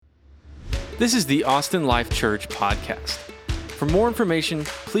This is the Austin Life Church podcast. For more information,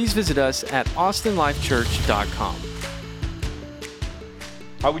 please visit us at austinlifechurch.com.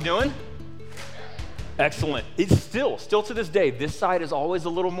 How we doing? Excellent. It's still to this day, this side is always a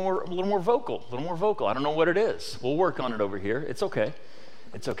little more vocal. I don't know what it is. We'll work on it over here. It's okay.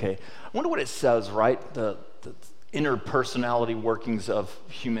 I wonder what it says, right? The inner personality workings of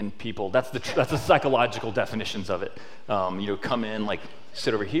human people. That's the psychological definitions of it. Come in, like,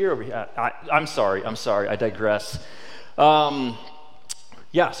 sit over here. I'm sorry, I digress. So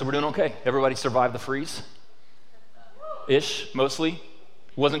we're doing okay. Everybody survived the freeze? Ish, mostly.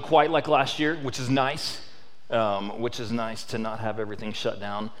 Wasn't quite like last year, which is nice to not have everything shut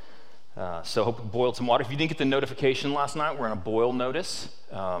down. So hope you boiled some water. If you didn't get the notification last night, we're on a boil notice.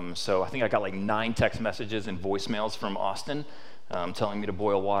 So I think I got like 9 text messages and voicemails from Austin telling me to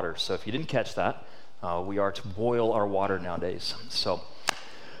boil water. So if you didn't catch that, we are to boil our water nowadays.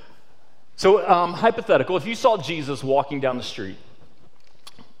 So hypothetical, if you saw Jesus walking down the street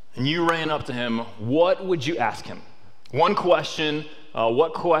and you ran up to him, what would you ask him? One question,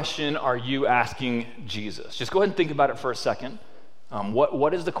 what question are you asking Jesus? Just go ahead and think about it for a second.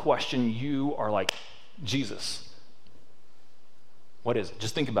 What is the question you are like, Jesus? What is it?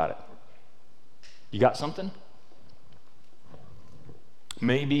 Just think about it. You got something?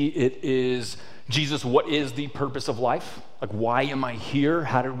 Maybe it is, Jesus, what is the purpose of life? Like, why am I here?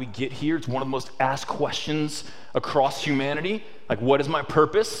 How did we get here? It's one of the most asked questions across humanity. Like, what is my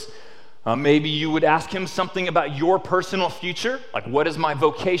purpose? Maybe you would ask him something about your personal future. Like, what is my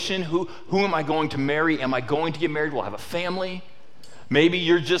vocation? Who am I going to marry? Am I going to get married? Will I have a family? Maybe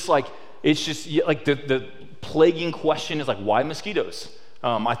you're just like, it's just like the plaguing question is like, why mosquitoes?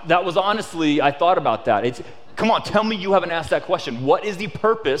 That was honestly, I thought about that. Come on, tell me you haven't asked that question. What is the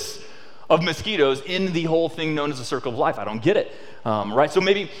purpose of mosquitoes in the whole thing known as the circle of life? I don't get it, right? So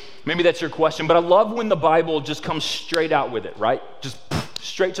maybe that's your question, but I love when the Bible just comes straight out with it, right? Just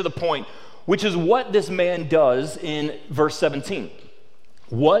straight to the point, which is what this man does in verse 17.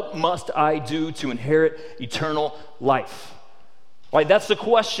 What must I do to inherit eternal life? Right, that's the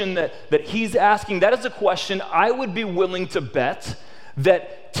question that he's asking. That is a question I would be willing to bet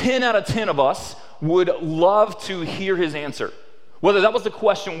that 10 out of 10 of us would love to hear his answer. Whether that was the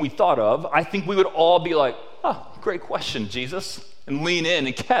question we thought of, I think we would all be like, oh, great question, Jesus, and lean in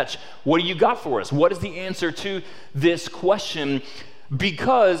and catch, what do you got for us? What is the answer to this question?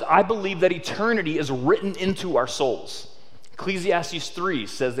 Because I believe that eternity is written into our souls. Ecclesiastes 3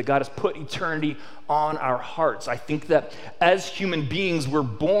 says that God has put eternity on our hearts. I think that as human beings, we're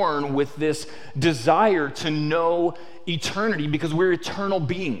born with this desire to know eternity because we're eternal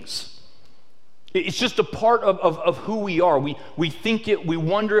beings. It's just a part of who we are. We think it, we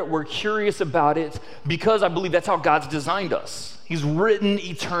wonder it, we're curious about it because I believe that's how God's designed us. He's written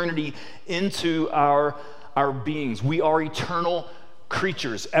eternity into our beings. We are eternal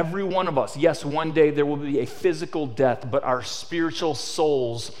creatures, every one of us. Yes, one day there will be a physical death, but our spiritual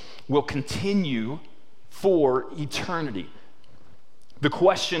souls will continue for eternity. The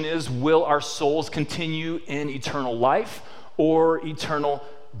question is, will our souls continue in eternal life or eternal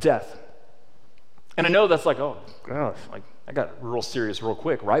death? And I know that's like, oh gosh, like I got real serious real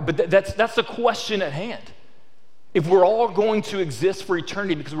quick, right? But that's the question at hand. If we're all going to exist for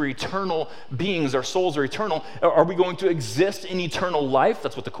eternity because we're eternal beings, our souls are eternal, are we going to exist in eternal life?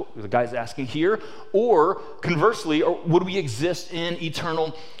 That's what the guy's asking here. Or conversely, or would we exist in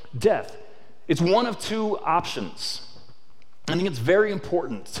eternal death? It's one of two options. I think it's very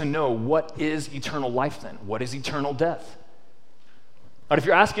important to know what is eternal life then? What is eternal death? But if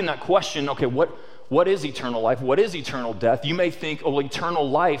you're asking that question, okay, what is eternal life? What is eternal death? You may think, oh, eternal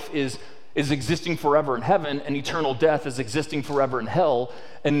life is existing forever in heaven, and eternal death is existing forever in hell.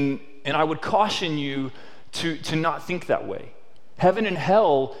 And I would caution you to not think that way. Heaven and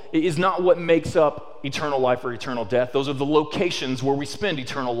hell is not what makes up eternal life or eternal death. Those are the locations where we spend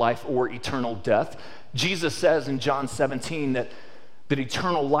eternal life or eternal death. Jesus says in John 17 that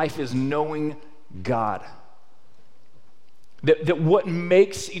eternal life is knowing God. That what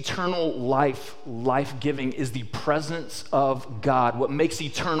makes eternal life life-giving is the presence of God. What makes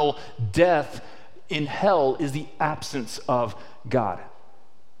eternal death in hell is the absence of God.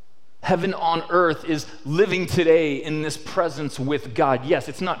 Heaven on earth is living today in this presence with God. Yes,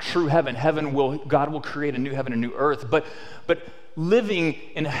 it's not true heaven. God will create a new heaven and new earth, but living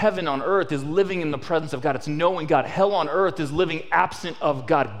in heaven on earth is living in the presence of God. It's knowing God. Hell on earth is living absent of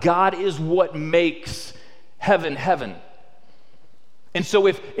God. God is what makes heaven heaven. And so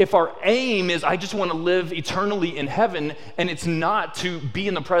if our aim is, I just want to live eternally in heaven, and it's not to be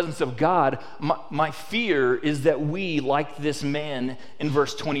in the presence of God, my fear is that we, like this man in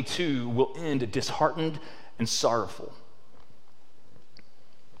verse 22, will end disheartened and sorrowful.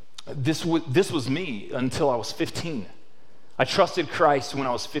 This was me until I was 15. I trusted Christ when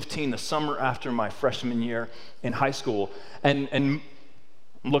I was 15, the summer after my freshman year in high school, and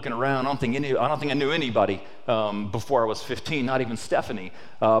looking around, I don't think I knew anybody before I was 15, not even Stephanie.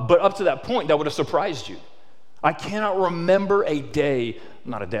 But up to that point, that would have surprised you. I cannot remember I can't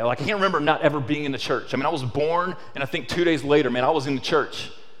remember not ever being in the church. I mean, I was born, and I think 2 days later, man, I was in the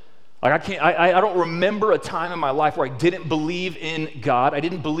church. Like I don't remember a time in my life where I didn't believe in God. I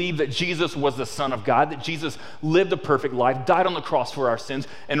didn't believe that Jesus was the Son of God, that Jesus lived a perfect life, died on the cross for our sins,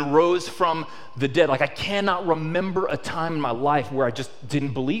 and rose from the dead. Like I cannot remember a time in my life where I just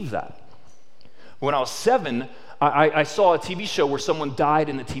didn't believe that. When I was 7, I saw a TV show where someone died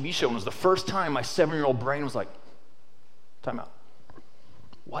in the TV show, and it was the first time my 7-year-old brain was like, time out.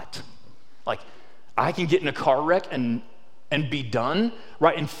 What? Like, I can get in a car wreck and be done,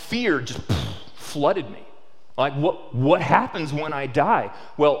 right? And fear just flooded me. Like, what happens when I die?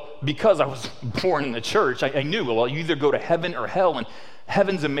 Well, because I was born in the church, I knew, well, you either go to heaven or hell, and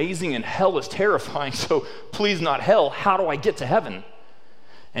heaven's amazing and hell is terrifying, so please not hell. How do I get to heaven?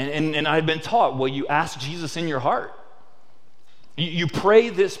 And I've been taught, well, you ask Jesus in your heart. You pray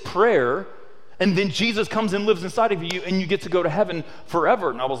this prayer, and then Jesus comes and lives inside of you, and you get to go to heaven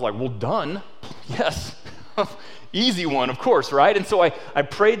forever. And I was like, well, done. Yes. Easy one, of course, right? And so I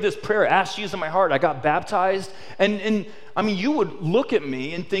prayed this prayer, asked Jesus in my heart. I got baptized. And I mean, you would look at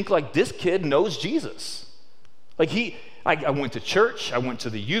me and think like, this kid knows Jesus. Like I went to church, I went to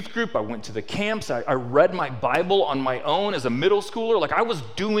the youth group, I went to the camps, I read my Bible on my own as a middle schooler. Like I was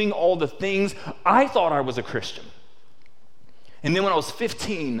doing all the things. I thought I was a Christian. And then when I was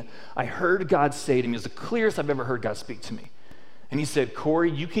 15, I heard God say to me, it was the clearest I've ever heard God speak to me. And he said,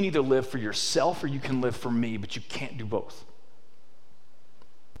 Corey, you can either live for yourself or you can live for me, but you can't do both.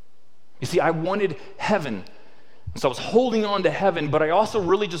 You see, I wanted heaven. So I was holding on to heaven, but I also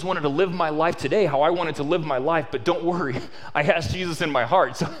really just wanted to live my life today how I wanted to live my life. But don't worry, I asked Jesus in my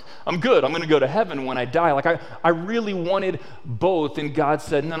heart, so I'm good. I'm going to go to heaven when I die. Like I really wanted both, and God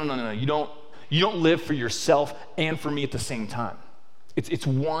said, no. You don't live for yourself and for me at the same time. It's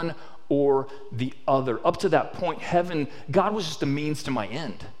one or the other. Up to that point, heaven, God was just a means to my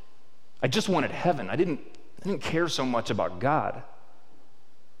end. I just wanted heaven. I didn't care so much about God.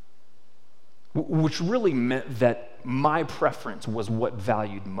 Which really meant that my preference was what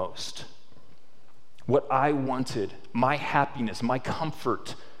valued most. What I wanted, my happiness, my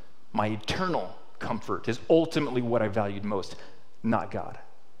comfort, my eternal comfort is ultimately what I valued most, not God.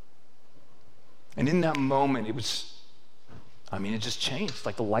 And in that moment, it just changed.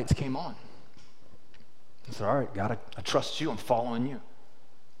 Like the lights came on. I said, all right, God, I trust you. I'm following you.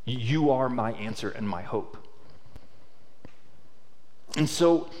 You are my answer and my hope. And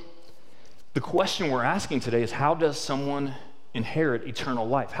so the question we're asking today is, how does someone inherit eternal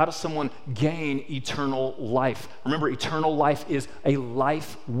life? How does someone gain eternal life? Remember, eternal life is a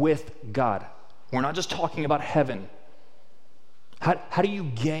life with God. We're not just talking about heaven. How do you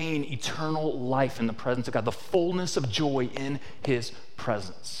gain eternal life in the presence of God, the fullness of joy in his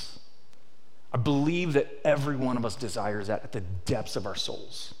presence? I believe that every one of us desires that at the depths of our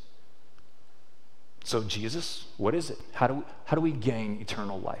souls. So Jesus, what is it? How do we gain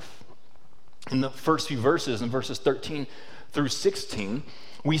eternal life? In the first few verses, in verses 13 through 16,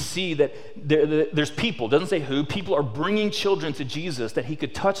 we see that there's people, doesn't say who, people are bringing children to Jesus that he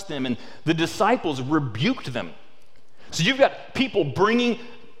could touch them, and the disciples rebuked them. So you've got people bringing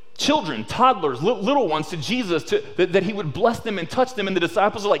children, toddlers, little ones to Jesus that he would bless them and touch them, and the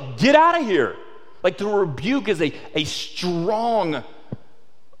disciples are like, get out of here. Like the rebuke is a strong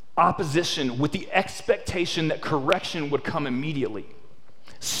opposition with the expectation that correction would come immediately.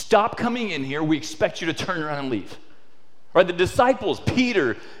 Stop coming in here. We expect you to turn around and leave. Right? The disciples,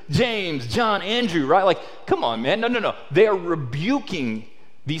 Peter, James, John, Andrew, right? Like, come on, man. No. They are rebuking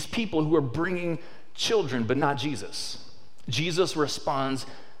these people who are bringing children, but not Jesus. Jesus responds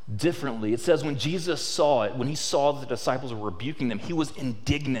differently. It says when Jesus saw it, when he saw that the disciples were rebuking them, he was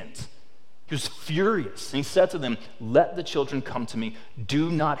indignant. He was furious. And he said to them, let the children come to me. Do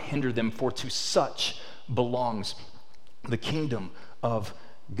not hinder them, for to such belongs the kingdom of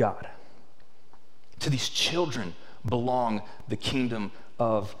God. To these children belong the kingdom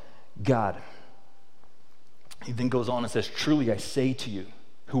of God. He then goes on and says, truly I say to you,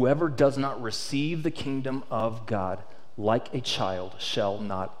 whoever does not receive the kingdom of God like a child shall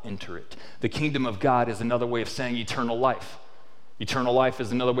not enter it. The kingdom of God is another way of saying eternal life. Eternal life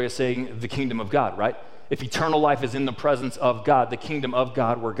is another way of saying the kingdom of God, right? If eternal life is in the presence of God, the kingdom of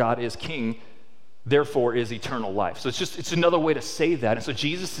God where God is king, therefore is eternal life. So it's another way to say that. And so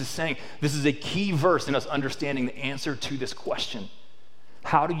Jesus is saying this is a key verse in us understanding the answer to this question.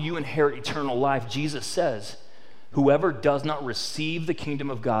 How do you inherit eternal life? Jesus says, whoever does not receive the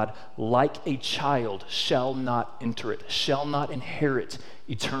kingdom of God like a child shall not enter it, shall not inherit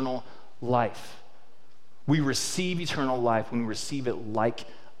eternal life. We receive eternal life when we receive it like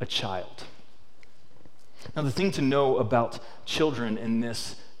a child. Now, the thing to know about children in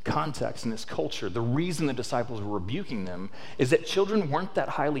this context, in this culture, the reason the disciples were rebuking them is that children weren't that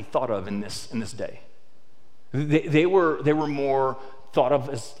highly thought of in this day. They were more thought of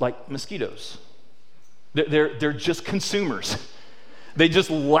as like mosquitoes. They're just consumers. They just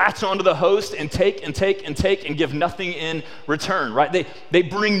latch onto the host and take and take and take and give nothing in return, right? They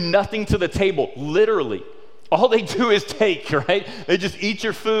bring nothing to the table, literally. All they do is take, right? They just eat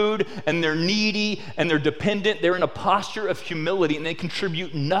your food, and they're needy and they're dependent. They're in a posture of humility, and they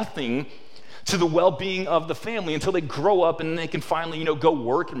contribute nothing to the well-being of the family until they grow up and they can finally, go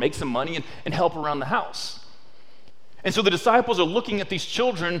work and make some money and help around the house. And so the disciples are looking at these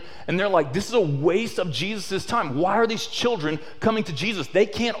children and they're like, this is a waste of Jesus' time. Why are these children coming to Jesus? They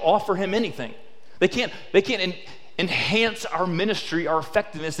can't offer him anything. They can't enhance our ministry, our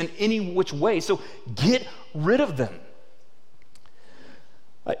effectiveness in any which way. So get rid of them.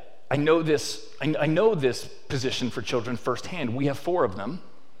 I know this position for children firsthand. We have 4 of them.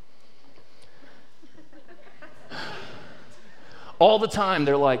 All the time,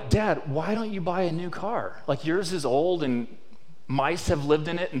 they're like, Dad, why don't you buy a new car? Like, yours is old and mice have lived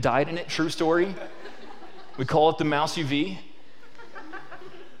in it and died in it. True story. We call it the Mouse UV.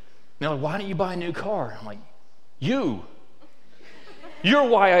 They're like, why don't you buy a new car? I'm like, you're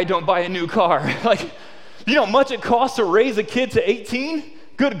why I don't buy a new car. Like, you know how much it costs to raise a kid to 18?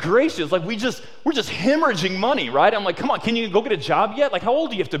 Good gracious. Like, we're just hemorrhaging money, right? I'm like, come on, can you go get a job yet? Like, how old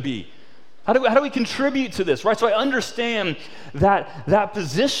do you have to be? How do we contribute to this, right? So I understand that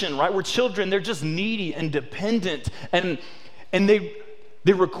position, right, where children, they're just needy and dependent, and they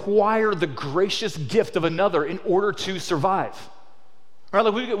require the gracious gift of another in order to survive. Right,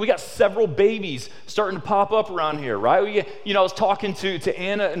 like we got several babies starting to pop up around here, right? I was talking to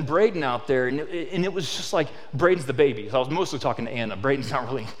Anna and Braden out there, and it was just like, Braden's the baby. So I was mostly talking to Anna. Braden's not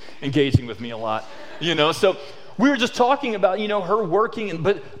really engaging with me a lot, so we were just talking about, her working,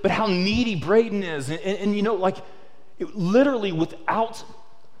 but how needy Braden is. And literally without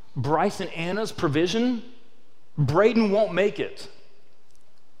Bryce and Anna's provision, Braden won't make it.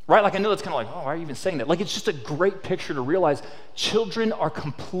 Right? Like, I know that's kind of like, oh, why are you even saying that? Like, it's just a great picture to realize children are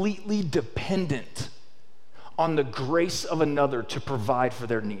completely dependent on the grace of another to provide for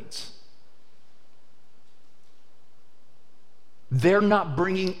their needs. They're not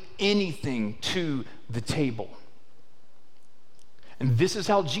bringing anything to the table. And this is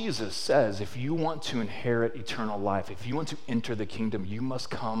how Jesus says, if you want to inherit eternal life, if you want to enter the kingdom, you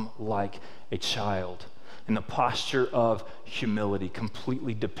must come like a child in the posture of humility,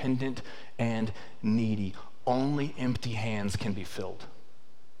 completely dependent and needy. Only empty hands can be filled.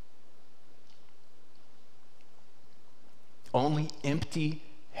 Only empty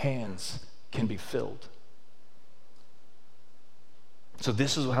hands can be filled. So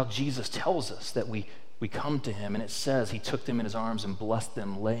this is how Jesus tells us that we come to him, and it says he took them in his arms and blessed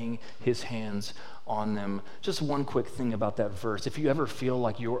them, laying his hands on them. Just one quick thing about that verse. If you ever feel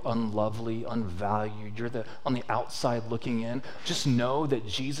like you're unlovely, unvalued, you're on the outside looking in, just know that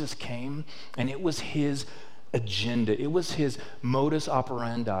Jesus came and it was his agenda. It was his modus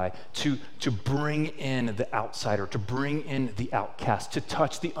operandi to bring in the outsider, to bring in the outcast, to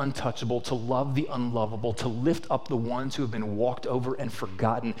touch the untouchable, to love the unlovable, to lift up the ones who have been walked over and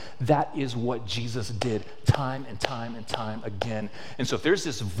forgotten. That is what Jesus did time and time and time again. And so if there's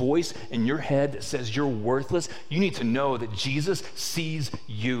this voice in your head that says you're worthless, you need to know that Jesus sees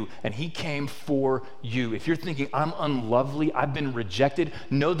you and he came for you. If you're thinking, I'm unlovely, I've been rejected,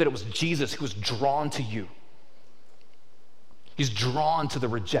 know that it was Jesus who was drawn to you. He's drawn to the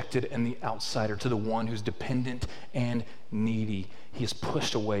rejected and the outsider, to the one who's dependent and needy. He is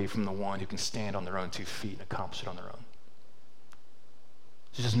pushed away from the one who can stand on their own 2 feet and accomplish it on their own.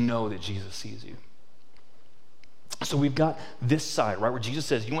 So just know that Jesus sees you. So we've got this side, right, where Jesus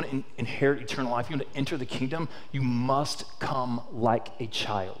says, you want to inherit eternal life, you want to enter the kingdom, you must come like a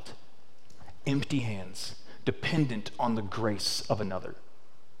child, empty hands, dependent on the grace of another.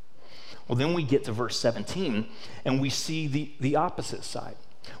 Well, then we get to verse 17, and we see the opposite side.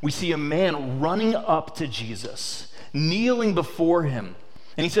 We see a man running up to Jesus, kneeling before him,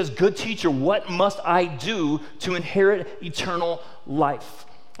 And he says, good teacher, what must I do to inherit eternal life?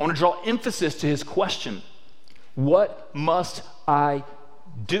 I want to draw emphasis to his question. What must I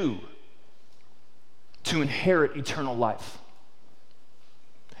do to inherit eternal life?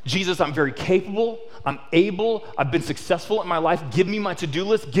 Jesus, I'm very capable, I'm able, I've been successful in my life. Give me my to-do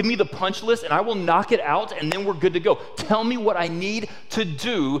list, give me the punch list, and I will knock it out, and then we're good to go. Tell me what I need to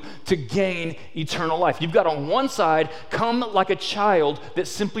do to gain eternal life. You've got on one side, come like a child that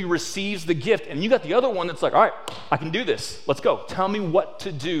simply receives the gift, and you got the other one that's like, all right, I can do this. Let's go. Tell me what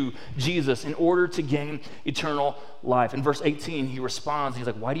to do, Jesus, in order to gain eternal life. In verse 18, he responds, he's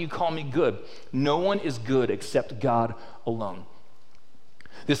like, why do you call me good? No one is good except God alone.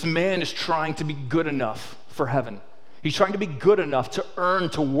 This man is trying to be good enough for heaven. He's trying to be good enough to earn,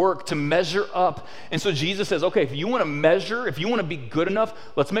 to work, to measure up. And so Jesus says, okay, if you want to measure, if you want to be good enough,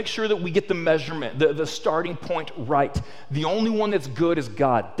 let's make sure that we get the measurement, the starting point right. The only one that's good is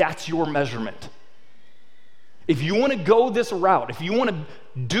God. That's your measurement. If you want to go this route, if you want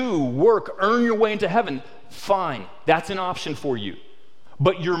to do, work, earn your way into heaven, fine. That's an option for you.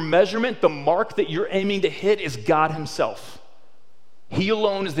 But your measurement, the mark that you're aiming to hit is God himself. He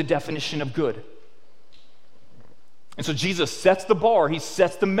alone is the definition of good. And so Jesus sets the bar, he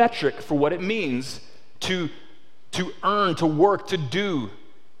sets the metric for what it means to earn, to work, to do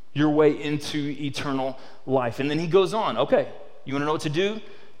your way into eternal life. And then he goes on, okay, you want to know what to do?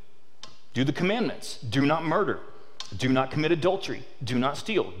 Do the commandments. Do not murder. Do not commit adultery. Do not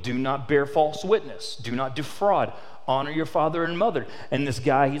steal. Do not bear false witness. Do not defraud. Honor your father and mother. And this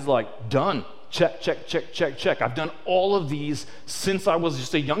guy, he's like, done. Check, check, check, check, check. I've done all of these since I was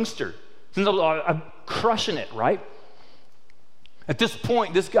just a youngster. I'm crushing it, right? At this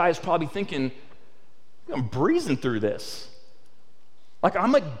point, this guy is probably thinking, I'm breezing through this. Like,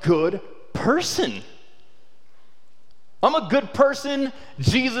 I'm a good person. I'm a good person.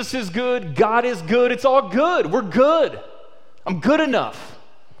 Jesus is good. God is good. It's all good. We're good. I'm good enough.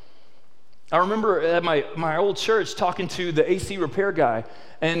 I remember at my old church talking to the AC repair guy,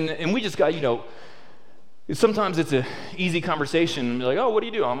 and we just got, sometimes it's an easy conversation. You're like, oh, what do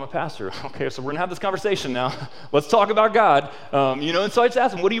you do? I'm a pastor. Okay, so we're going to have this conversation now. Let's talk about God. And so I just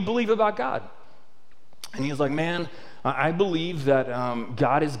asked him, what do you believe about God? And he was like, man, I believe that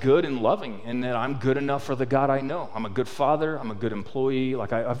God is good and loving, and that I'm good enough for the God I know. I'm a good father. I'm a good employee.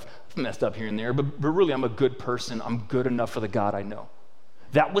 Like, I've messed up here and there, but really I'm a good person. I'm good enough for the God I know.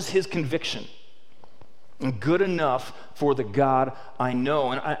 That was his conviction. I'm good enough for the God I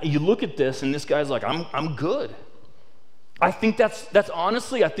know. And you look at this, and this guy's like, I'm good. I think that's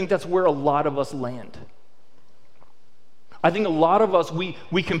honestly, I think that's where a lot of us land. I think a lot of us,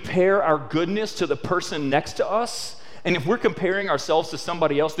 we compare our goodness to the person next to us, and if we're comparing ourselves to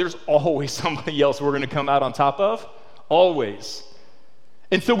somebody else, there's always somebody else we're going to come out on top of, always.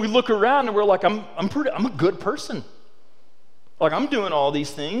 And so we look around and we're like, I'm a good person. Like, I'm doing all these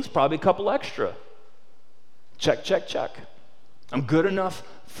things, probably a couple extra. Check, check, check. I'm good enough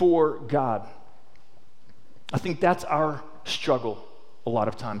for God. I think that's our struggle a lot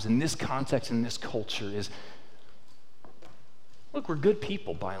of times in this context, in this culture, is, look, we're good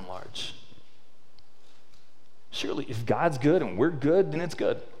people by and large. Surely, if God's good and we're good, then it's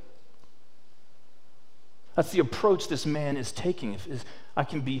good. That's the approach this man is taking. If I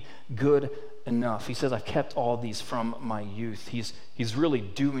can be good enough. He says, I've kept all these from my youth. He's really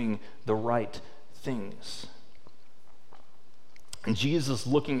doing the right things. And Jesus,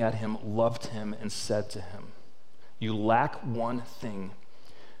 looking at him, loved him and said to him, you lack one thing.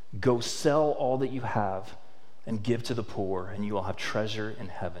 Go sell all that you have and give to the poor, and you will have treasure in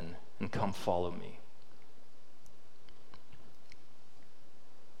heaven, and come follow me.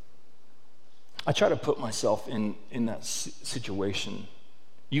 I try to put myself in that situation.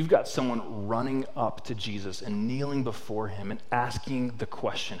 You've got someone running up to Jesus and kneeling before him and asking the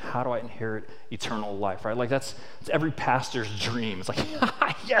question, how do I inherit eternal life, right? Like that's every pastor's dream. It's like,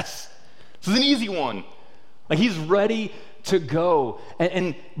 yes, this is an easy one. Like he's ready to go.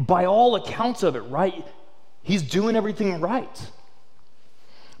 And by all accounts of it, right, he's doing everything right.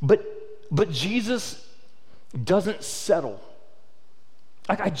 But Jesus doesn't settle.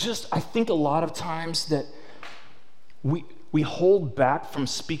 Like I think a lot of times that we hold back from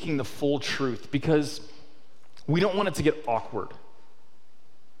speaking the full truth because we don't want it to get awkward,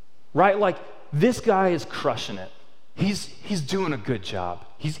 right? Like this guy is crushing it. He's doing a good job.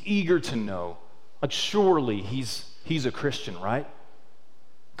 He's eager to know. Like surely he's a Christian, right?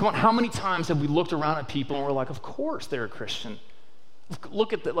 Come on, how many times have we looked around at people and we're like, of course they're a Christian.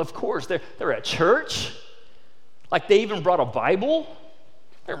 Look at that, of course they're at church. Like they even brought a Bible.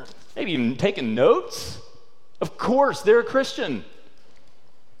 They're maybe even taking notes. Of course, they're a Christian.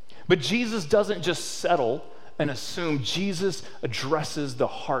 But Jesus doesn't just settle and assume. Jesus addresses the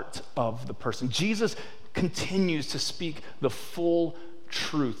heart of the person. Jesus continues to speak the full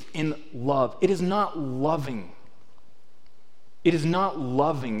truth in love. It is not loving. It is not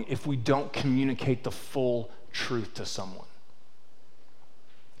loving if we don't communicate the full truth to someone.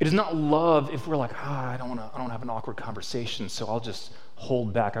 It is not love if we're like, I don't want to have an awkward conversation, so I'll just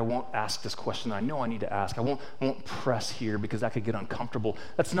hold back. I won't ask this question that I know I need to ask. I won't press here because that could get uncomfortable.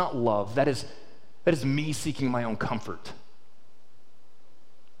 That's not love. That is me seeking my own comfort.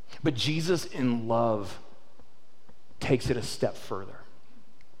 But Jesus in love takes it a step further.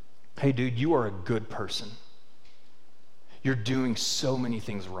 Hey, dude, you are a good person. You're doing so many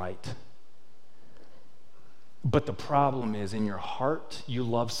things right. But the problem is, in your heart, you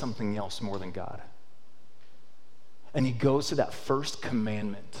love something else more than God. And he goes to that first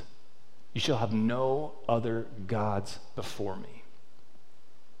commandment. You shall have no other gods before me.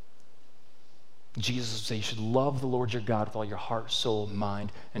 Jesus would say you should love the Lord your God with all your heart, soul,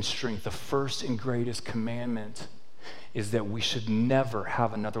 mind, and strength. The first and greatest commandment is that we should never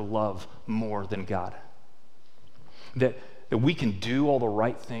have another love more than God. That we can do all the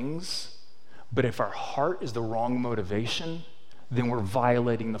right things, but if our heart is the wrong motivation, then we're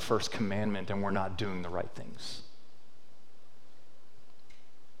violating the first commandment and we're not doing the right things.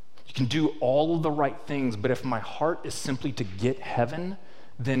 You can do all of the right things, but if my heart is simply to get heaven,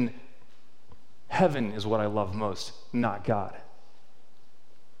 then heaven is what I love most, not God.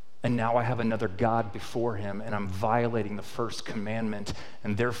 And now I have another God before him, and I'm violating the first commandment,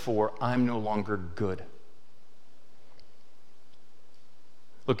 and therefore I'm no longer good.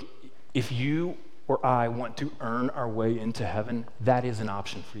 Look, if you or I want to earn our way into heaven, that is an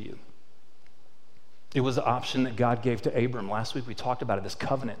option for you. It was the option that God gave to Abram. Last week we talked about it, this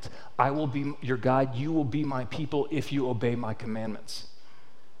covenant. I will be your God, you will be my people if you obey my commandments.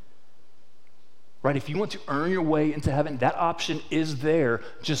 Right? If you want to earn your way into heaven, that option is there.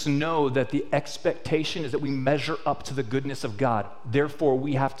 Just know that the expectation is that we measure up to the goodness of God. Therefore,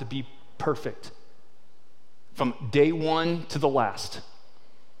 we have to be perfect from day one to the last.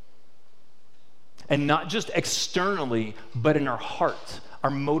 And not just externally, but in our heart,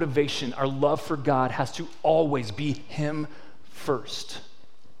 our motivation, our love for God has to always be him first.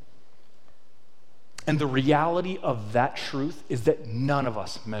 And the reality of that truth is that none of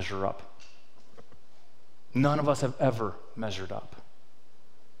us measure up. None of us have ever measured up.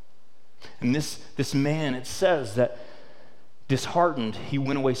 And this man, it says that disheartened, he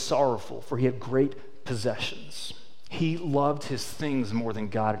went away sorrowful, for he had great possessions. He loved his things more than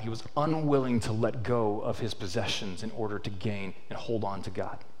God, and he was unwilling to let go of his possessions in order to gain and hold on to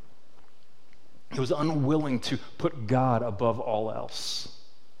God. He was unwilling to put God above all else.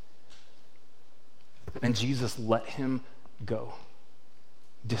 And Jesus let him go,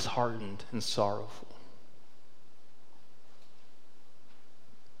 disheartened and sorrowful.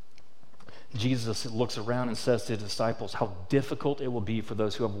 Jesus looks around and says to the disciples how difficult it will be for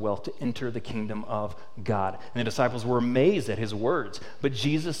those who have wealth to enter the kingdom of God. And the disciples were amazed at his words. But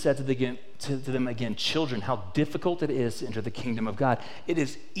Jesus said to them again, children, how difficult it is to enter the kingdom of God. It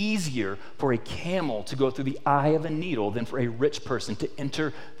is easier for a camel to go through the eye of a needle than for a rich person to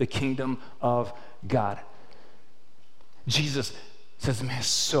enter the kingdom of God. Jesus says, man, it's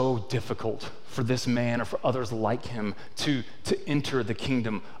so difficult for this man or for others like him to enter the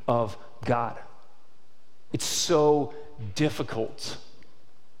kingdom of God. It's so difficult.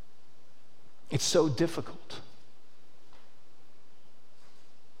 It's so difficult.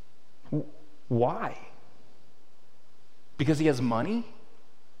 Why? Because he has money?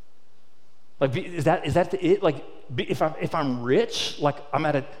 Like, is that it? Like, if I'm rich, like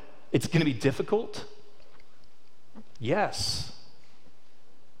it's going to be difficult? Yes.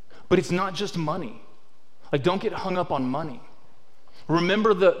 But it's not just money. Like, don't get hung up on money.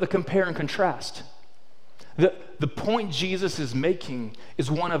 Remember the compare and contrast. The point Jesus is making is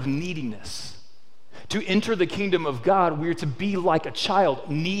one of neediness. To enter the kingdom of God, we are to be like a child,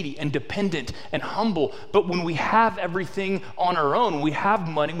 needy and dependent and humble. But when we have everything on our own, when we have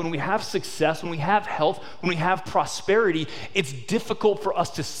money, when we have success, when we have health, when we have prosperity, it's difficult for us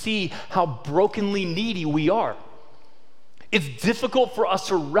to see how brokenly needy we are. It's difficult for us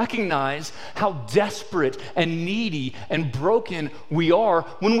to recognize how desperate and needy and broken we are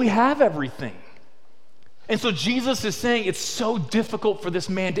when we have everything. And so Jesus is saying it's so difficult for this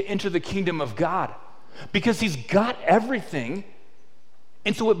man to enter the kingdom of God because he's got everything.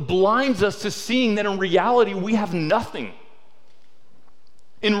 And so it blinds us to seeing that in reality we have nothing.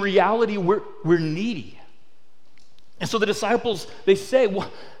 In reality, we're needy. And so the disciples, they say, well,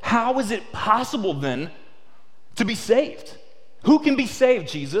 how is it possible then to be saved? Who can be saved,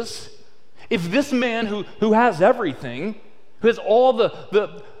 Jesus? If this man who has everything, who has all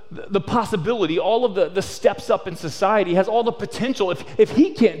the possibility, all of the steps up in society, has all the potential, if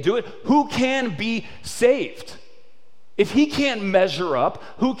he can't do it, who can be saved? If he can't measure up,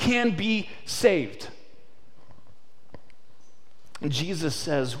 who can be saved? And Jesus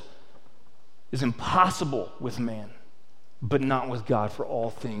says, it's impossible with man, but not with God, for all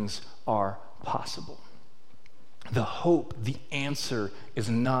things are possible. The hope, the answer is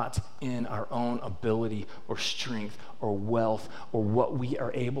not in our own ability or strength or wealth or what we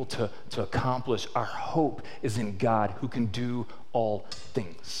are able to accomplish. Our hope is in God who can do all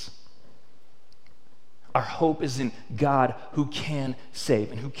things. Our hope is in God who can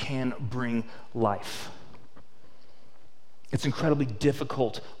save and who can bring life. It's incredibly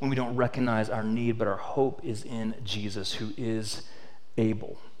difficult when we don't recognize our need, but our hope is in Jesus who is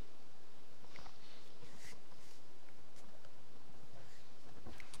able.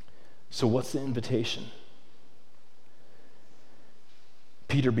 So what's the invitation?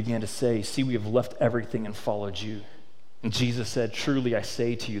 Peter began to say, see, we have left everything and followed you. And Jesus said, truly I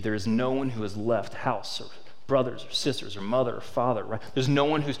say to you, there is no one who has left house or brothers or sisters or mother or father, right? There's no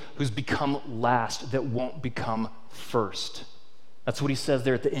one who's become last that won't become first. That's what he says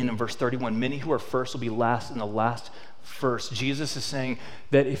there at the end in verse 31. Many who are first will be last and the last first. Jesus is saying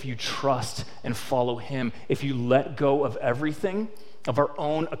that if you trust and follow him, if you let go of everything, of our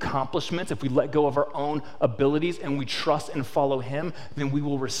own accomplishments, if we let go of our own abilities and we trust and follow him, then we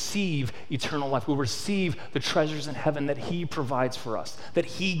will receive eternal life. We'll receive the treasures in heaven that he provides for us, that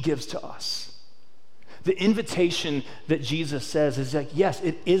he gives to us. The invitation that Jesus says is that, yes,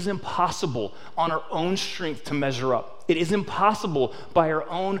 it is impossible on our own strength to measure up. It is impossible by our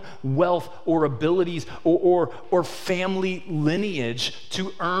own wealth or abilities or family lineage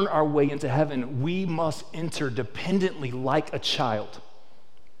to earn our way into heaven. We must enter dependently like a child.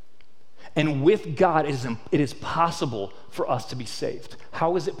 And with God, it is possible for us to be saved.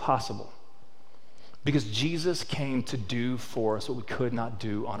 How is it possible? Because Jesus came to do for us what we could not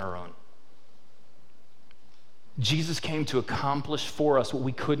do on our own. Jesus came to accomplish for us what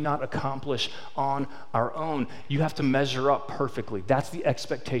we could not accomplish on our own. You have to measure up perfectly. That's the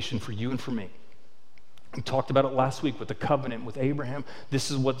expectation for you and for me. We talked about it last week with the covenant with Abraham. This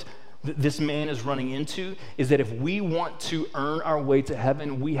is what this man is running into, is that if we want to earn our way to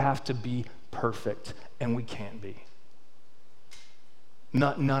heaven, we have to be perfect, and we can't be.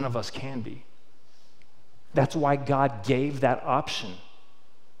 None of us can be. That's why God gave that option.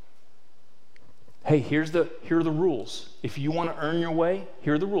 Hey, here are the rules. If you want to earn your way,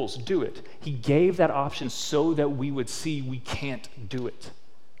 here are the rules. Do it. He gave that option so that we would see we can't do it.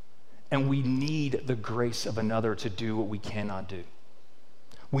 And we need the grace of another to do what we cannot do.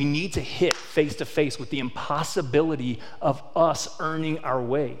 We need to hit face to face with the impossibility of us earning our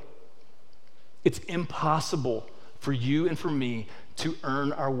way. It's impossible for you and for me to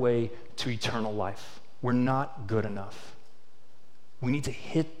earn our way to eternal life. We're not good enough. We need to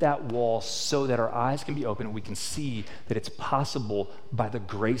hit that wall so that our eyes can be open and we can see that it's possible by the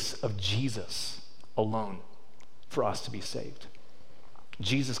grace of Jesus alone for us to be saved.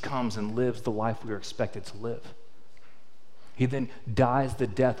 Jesus comes and lives the life we are expected to live. He then dies the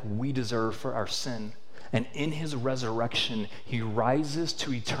death we deserve for our sin. And in his resurrection, he rises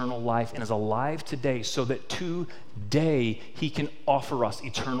to eternal life and is alive today so that today he can offer us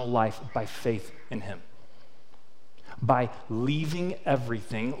eternal life by faith in him. By leaving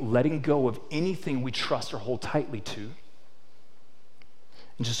everything, letting go of anything we trust or hold tightly to,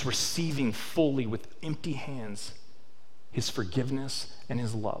 and just receiving fully with empty hands his forgiveness and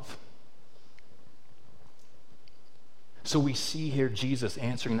his love. So we see here Jesus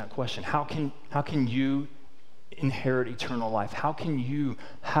answering that question. How can you inherit eternal life? How can you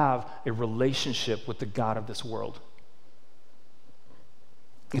have a relationship with the God of this world?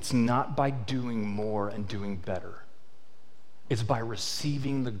 It's not by doing more and doing better. It's by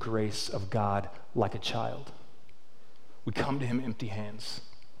receiving the grace of God like a child. We come to him empty hands.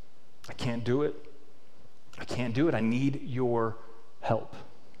 I can't do it. I can't do it. I need your help.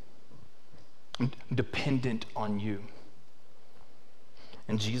 I'm dependent on you.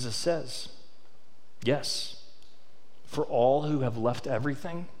 And Jesus says, yes, for all who have left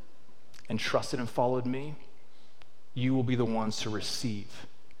everything and trusted and followed me, you will be the ones to receive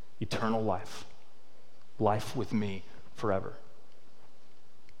eternal life, life with me forever.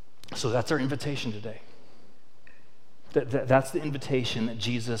 So that's our invitation today. That's the invitation that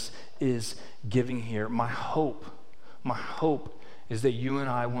Jesus is giving here. My hope is that you and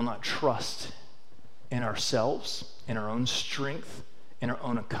I will not trust in ourselves, in our own strength, in our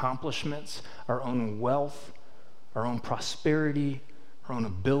own accomplishments, our own wealth, our own prosperity, our own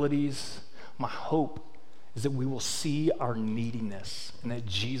abilities. My hope is that we will see our neediness and that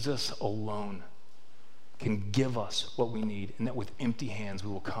Jesus alone can give us what we need, and that with empty hands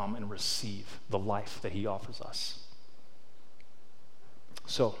we will come and receive the life that he offers us.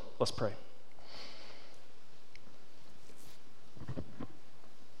 So let's pray.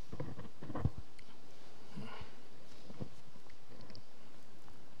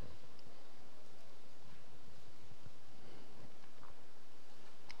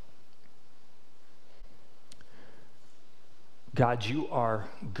 God, you are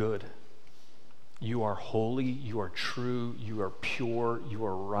good. You are holy, you are true, you are pure, you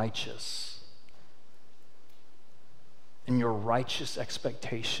are righteous. And your righteous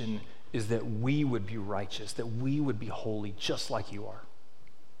expectation is that we would be righteous, that we would be holy just like you are.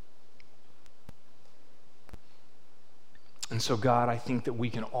 And so, God, I think that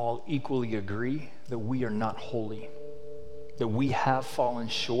we can all equally agree that we are not holy, that we have fallen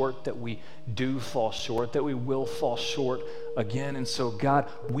short, that we do fall short, that we will fall short again. And so, God,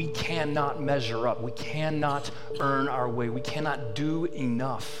 we cannot measure up. We cannot earn our way. We cannot do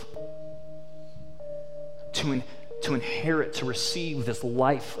enough to inherit, to receive this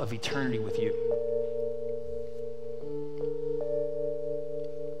life of eternity with you.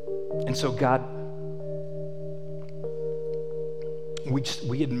 And so, God,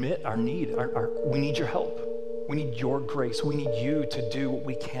 we admit our need. We need your help. We need your grace. We need you to do what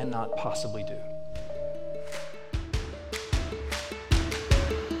we cannot possibly do.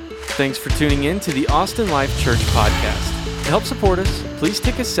 Thanks for tuning in to the Austin Life Church podcast. To help support us, please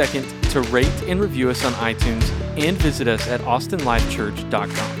take a second to rate and review us on iTunes and visit us at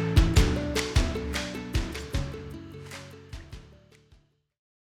austinlifechurch.com.